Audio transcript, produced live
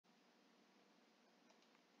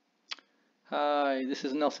Hi, this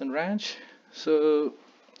is Nelson Ranch. So,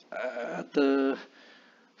 the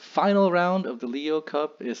final round of the Leo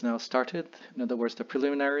Cup is now started. In other words, the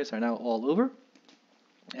preliminaries are now all over.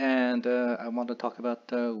 And I want to talk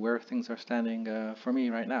about where things are standing for me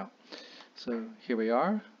right now. So, here we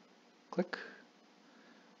are. Click.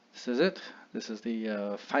 This is it. This is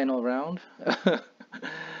the final round.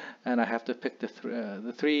 And I have to pick the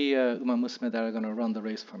three Umamusume that are going to run the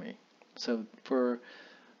race for me. So, for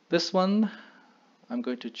this one, I'm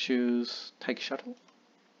going to choose Taiki Shuttle.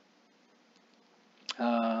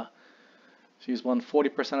 She's won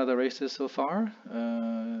 40% of the races so far.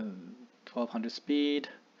 1200 speed,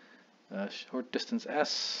 short distance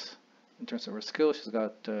S. In terms of her skill, she's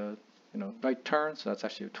got right turn, so that's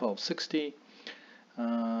actually 1260.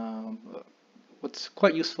 What's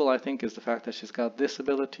quite useful, I think, is the fact that she's got this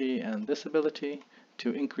ability and this ability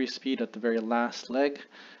to increase speed at the very last leg.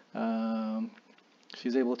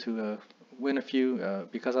 She's able to win a few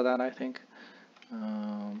because of that, I think.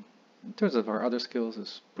 In terms of our other skills,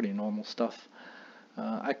 it's pretty normal stuff.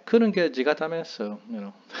 I couldn't get Jigatame, so,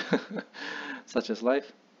 such is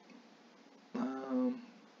life. The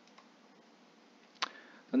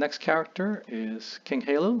next character is King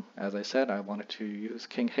Halo. As I said, I wanted to use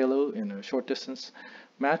King Halo in a short distance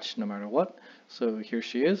match, no matter what. So here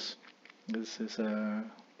she is. This is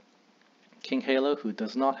King Halo, who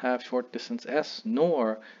does not have short distance S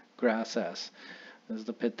nor grass S. This is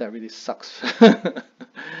the bit that really sucks.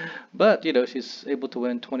 But, she's able to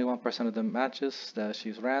win 21% of the matches that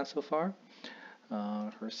she's ran so far.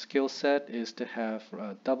 Her skill set is to have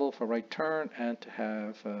double for right turn and to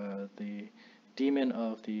have the demon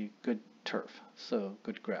of the good turf, so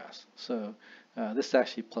good grass. So this is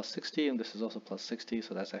actually plus 60 and this is also plus 60,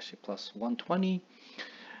 so that's actually plus 120.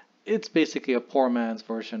 It's basically a poor man's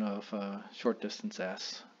version of short distance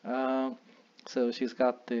S. So she's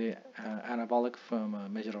got the anabolic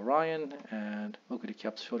from Major Orion and Oguri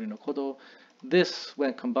Kyap's Shori no Kodo. This,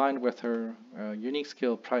 when combined with her unique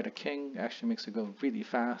skill Pride of King, actually makes her go really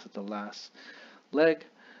fast at the last leg.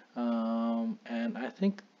 And I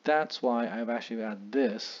think that's why I've actually added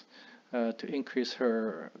this to increase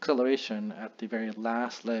her acceleration at the very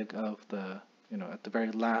last leg of the, at the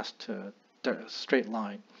very last straight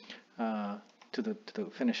line to the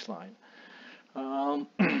finish line.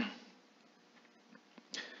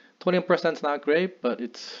 20% is not great, but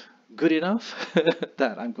it's good enough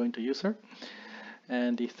that I'm going to use her.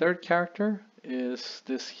 And the third character is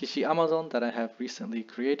this Hishi Amazon that I have recently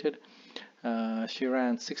created. She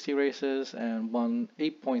ran 60 races and won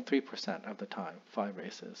 8.3% of the time, 5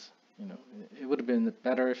 races. It would have been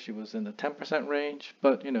better if she was in the 10% range,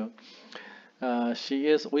 but she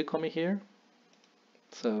is Oikomi here.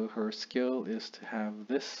 So her skill is to have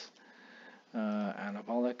this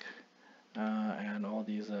anabolic and all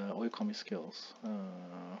these Oikomi skills.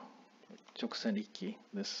 Jokusen Ikki.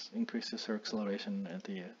 This increases her acceleration at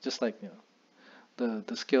the just like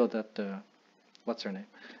the skill that what's her name?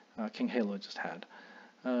 King Halo just had.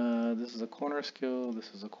 This is a corner skill,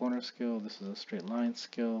 this is a corner skill, this is a straight line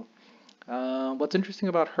skill. What's interesting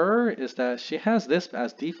about her is that she has this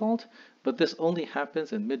as default, but this only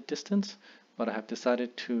happens in mid-distance, but I have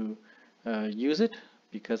decided to use it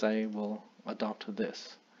because I will adopt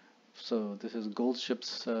this. So this is Gold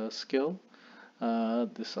Ship's skill.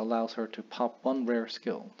 This allows her to pop one rare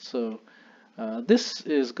skill. So this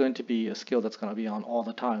is going to be a skill that's going to be on all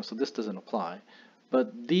the time, so this doesn't apply.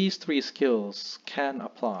 But these three skills can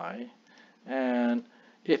apply, and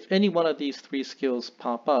if any one of these three skills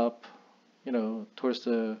pop up, towards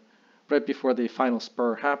the right before the final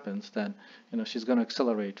spur happens, then she's going to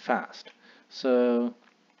accelerate fast. So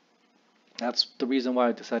that's the reason why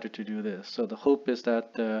I decided to do this. So the hope is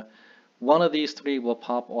that one of these three will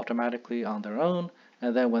pop automatically on their own,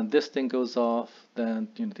 and then when this thing goes off, then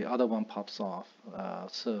the other one pops off.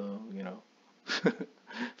 So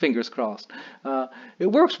fingers crossed. It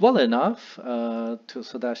works well enough so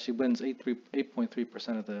that she wins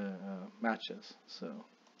 8.3% of the matches. So,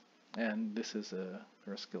 and this is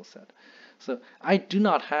her skill set. So I do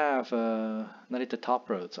not have Narita Top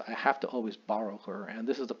Road, so I have to always borrow her, and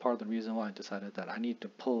this is the part of the reason why I decided that I need to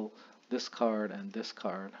pull this card and this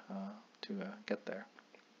card to get there.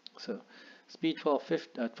 So speed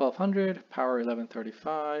 1200, power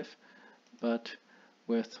 1135, but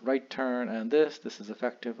with right turn and this is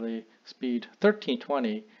effectively speed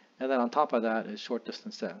 1320, and then on top of that is short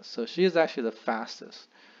distance S. So she is actually the fastest.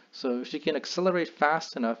 So if she can accelerate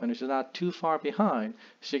fast enough and if she's not too far behind,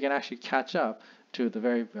 she can actually catch up to the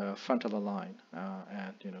very front of the line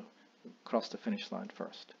and cross the finish line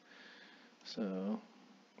first. So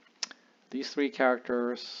these three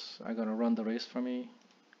characters are going to run the race for me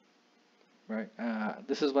right?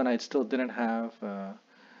 This is when I still didn't have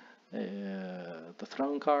the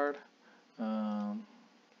throne card. Um,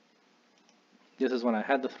 this is when I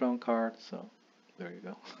had the throne card, so there you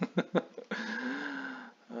go.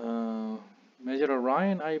 uh, Major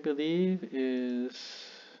Orion, I believe, is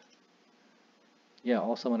yeah,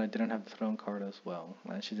 also when I didn't have the throne card as well,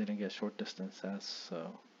 and she didn't get short distance as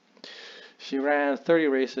so. She ran 30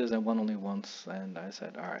 races and won only once, and I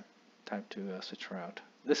said, all right, time to switch her out.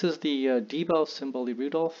 This is the debuff Symboli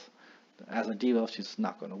Rudolph. As a debuff, she's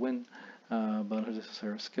not going to win, but this is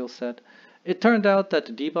her skill set. It turned out that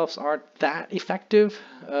the debuffs aren't that effective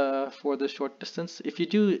for the short distance. If you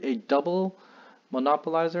do a double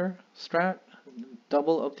monopolizer strat,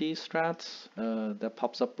 double of these strats that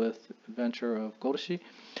pops up with Adventure of Godoshi,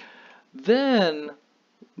 then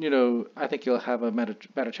I think you'll have a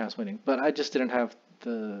better chance winning. But I just didn't have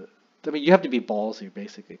the. I mean, you have to be ballsy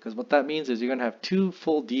basically, because what that means is you're gonna have two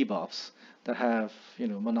full debuffs that have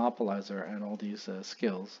monopolizer and all these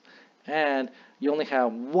skills, and you only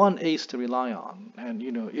have one ace to rely on. And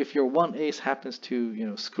if your one ace happens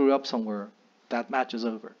to screw up somewhere, that match is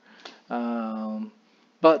over. Um,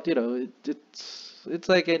 but it's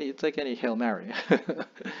like any Hail Mary.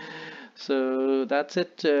 So that's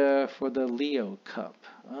it for the Leo Cup.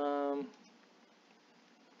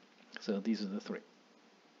 So these are the three.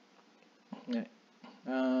 Okay.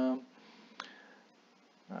 I'm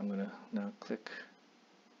gonna now click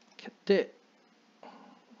Kette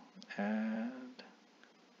and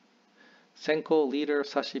Senko Leader,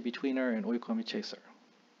 Sashi Betweener, and Oikomi Chaser.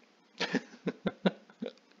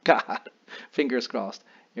 God, fingers crossed.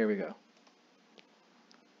 Here we go.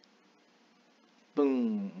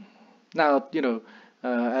 Boom. Now,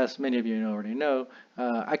 as many of you already know,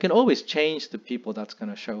 I can always change the people that's going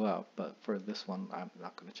to show up, but for this one, I'm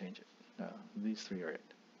not going to change it. These three are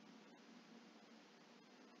it.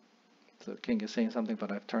 So King is saying something,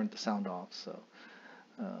 but I've turned the sound off, so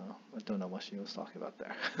I don't know what she was talking about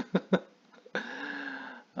there.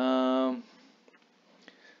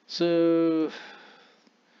 So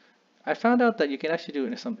I found out that you can actually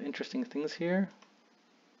do some interesting things here.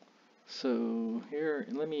 So here,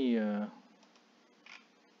 let me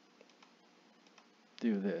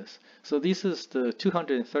do this. So this is the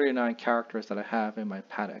 239 characters that I have in my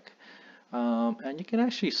paddock. And you can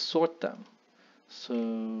actually sort them.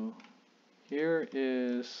 So here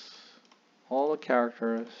is all the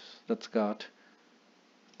characters that's got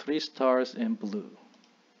 3 stars in blue.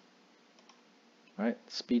 Right?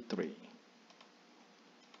 Speed 3.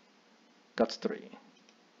 Guts 3.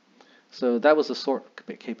 So that was the sort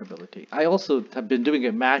capability. I also have been doing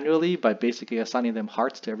it manually by basically assigning them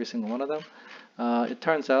hearts to every single one of them. It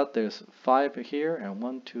turns out there's 5 here, and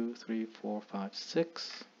 1, 2, 3, 4, 5,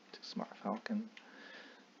 6. Smart Falcon.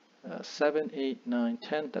 7, 8, 9,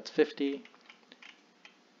 10. That's 50.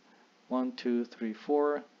 1, 2, 3,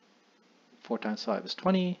 4. 4 times 5 is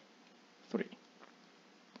 23.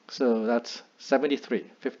 So that's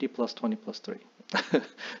 73. 50 plus 20 plus 3.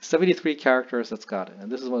 73 characters that's got it.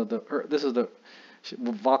 And this is one of the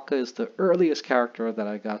Vodka is the earliest character that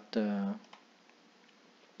I got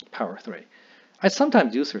power 3. I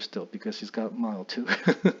sometimes use her still because she's got mile 2.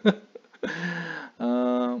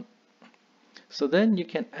 So then you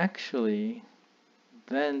can actually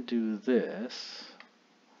then do this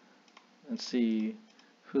and see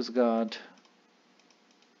who's got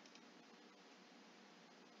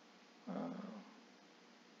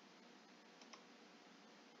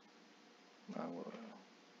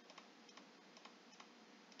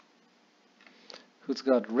who's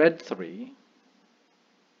got red 3,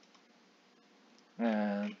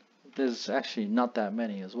 and there's actually not that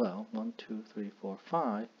many as well. 1, 2, 3, 4,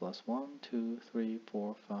 5 plus 1, 2, 3,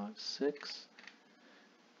 4, 5, 6.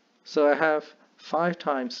 So I have 5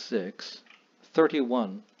 times 6,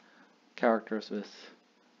 31 characters with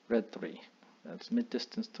red 3. That's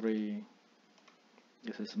mid-distance 3.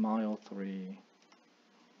 This is mile 3.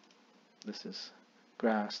 This is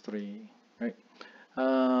grass 3, right?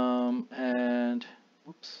 And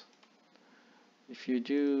whoops, if you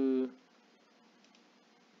do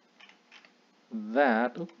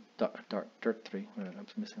that, dirt 3. I'm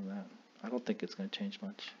missing that. I don't think it's going to change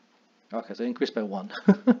much. Okay, so increase by 1.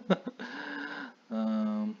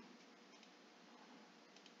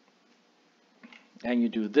 And you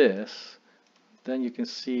do this, then you can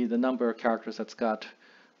see the number of characters that's got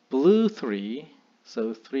blue 3,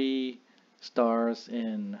 so 3 stars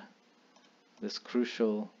in this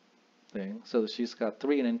crucial thing. So she's got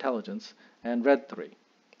 3 in intelligence, and red 3,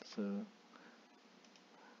 so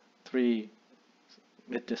 3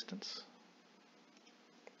 mid-distance.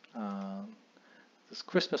 This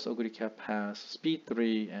Christmas Oguri Cap has speed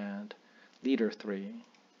 3 and Leader 3.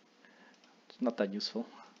 It's not that useful.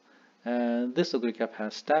 And this Ogre Cap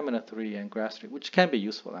has Stamina 3 and Grass 3, which can be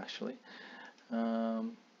useful actually.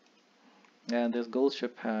 And this Gold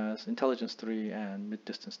Ship has Intelligence 3 and Mid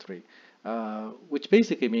Distance 3, which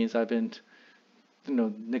basically means I've been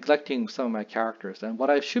neglecting some of my characters. And what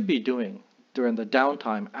I should be doing during the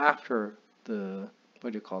downtime after the,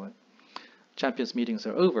 what do you call it, Champions meetings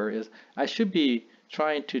are over, is I should be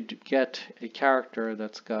trying to get a character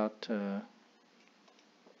that's got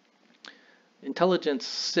Intelligence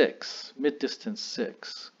 6, Mid Distance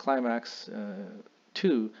 6, Climax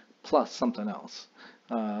 2 plus something else.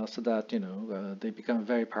 So that they become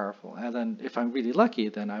very powerful, and then if I'm really lucky,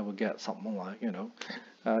 then I will get something like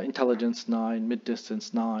Intelligence 9, Mid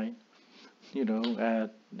Distance 9, and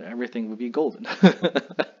everything will be golden.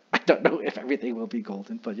 I don't know if everything will be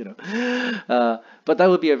golden, but but that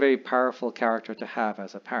would be a very powerful character to have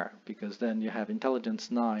as a parent, because then you have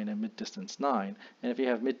Intelligence 9 and Mid Distance 9, and if you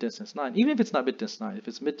have Mid Distance 9, even if it's not Mid Distance 9, if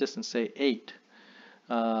it's Mid Distance say 8,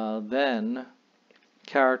 then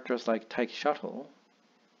characters like Taiki Shuttle.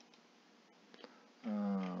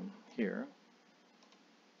 Here,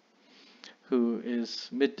 who is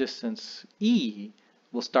mid-distance E,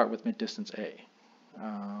 will start with mid-distance A.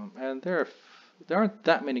 And there aren't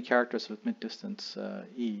that many characters with mid-distance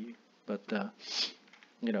E, but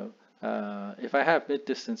if I have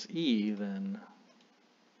mid-distance E, then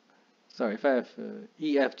sorry, if I have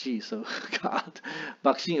E, F, G, so God,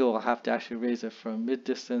 Bakshingo will have to actually raise it from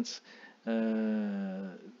mid-distance.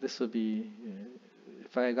 This would be,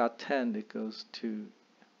 if I got 10, it goes to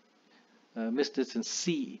mid-distance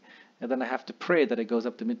C, and then I have to pray that it goes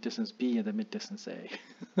up to mid-distance B and then mid-distance A.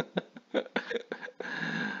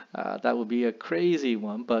 That would be a crazy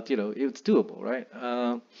one, but it's doable, right?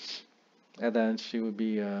 And then she would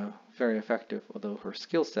be very effective, although her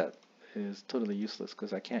skill set is totally useless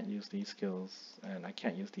because I can't use these skills, and I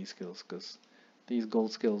can't use these skills because these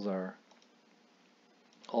gold skills are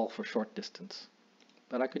all for short distance.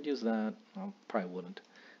 But I could use that. I probably wouldn't.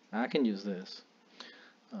 I can use this.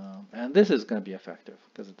 And this is going to be effective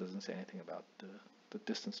because it doesn't say anything about the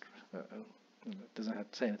distance. It doesn't have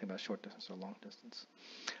to say anything about short distance or long distance.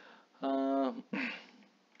 I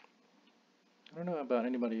don't know about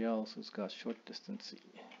anybody else who's got short distance.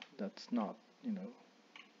 That's not,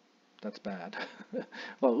 that's bad.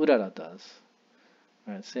 Well, Urara does.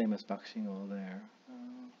 Right, same as Bakshingo there.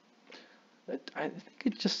 I think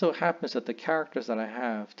it just so happens that the characters that I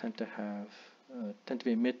have tend to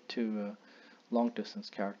be mid to long distance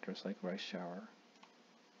characters like Rice Shower,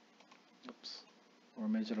 or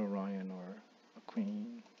Major Orion, or a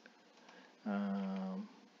Queen.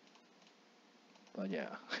 But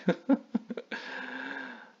yeah,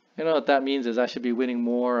 what that means is I should be winning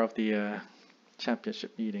more of the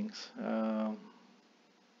championship meetings.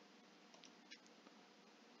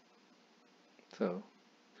 So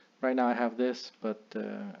right now I have this, but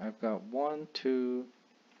I've got 1, 2,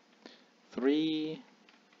 3,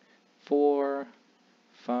 4,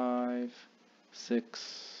 5,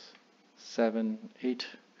 6, 7, 8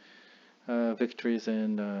 victories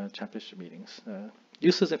in championship meetings.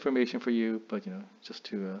 Useless information for you, but just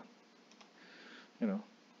to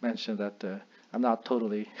mention that I'm not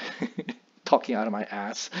totally talking out of my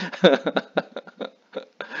ass.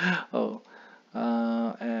 Oh,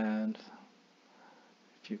 and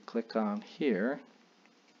if you click on here,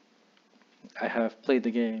 I have played the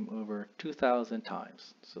game over 2,000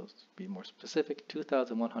 times. So to be more specific,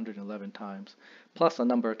 2,111 times, plus a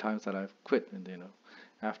number of times that I've quit,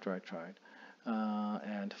 after I tried.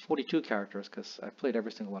 And 42 characters, because I've played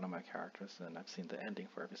every single one of my characters, and I've seen the ending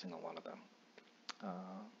for every single one of them.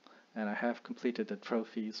 And I have completed the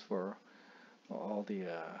trophies for all the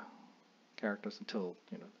characters until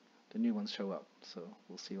the new ones show up. So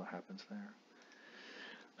we'll see what happens there.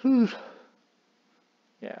 Whew.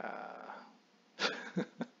 Yeah.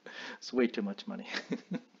 It's way too much money.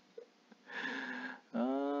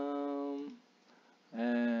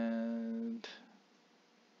 And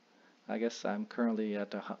I guess I'm currently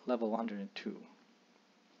at level 102.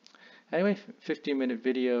 Anyway, 15-minute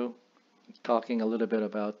video talking a little bit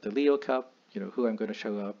about the Leo Cup, who I'm going to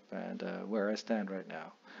show up, and where I stand right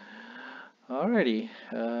now. Alrighty,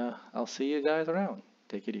 I'll see you guys around.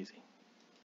 Take it easy.